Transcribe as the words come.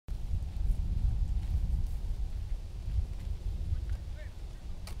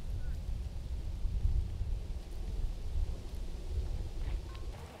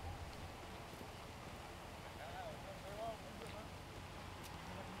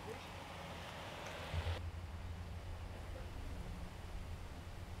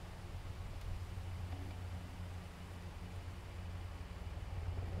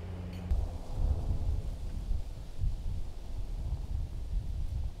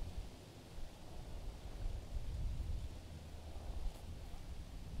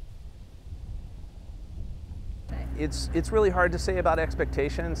It's really hard to say about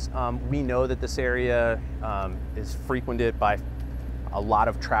expectations. We know that this area is frequented by a lot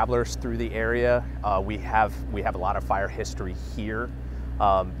of travelers through the area. We have a lot of fire history here.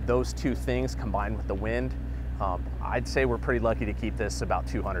 Those two things combined with the wind, I'd say we're pretty lucky to keep this about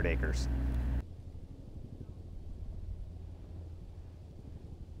 200 acres.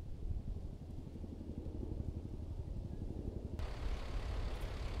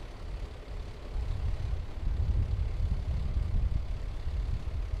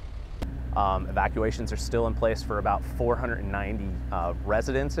 Evacuations are still in place for about 490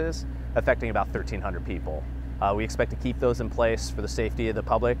 residences, affecting about 1,300 people. We expect to keep those in place for the safety of the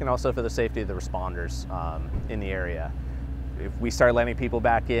public and also for the safety of the responders in the area. If we start letting people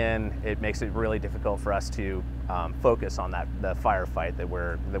back in, it makes it really difficult for us to focus on the firefight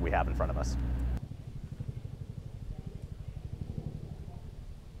that we have in front of us.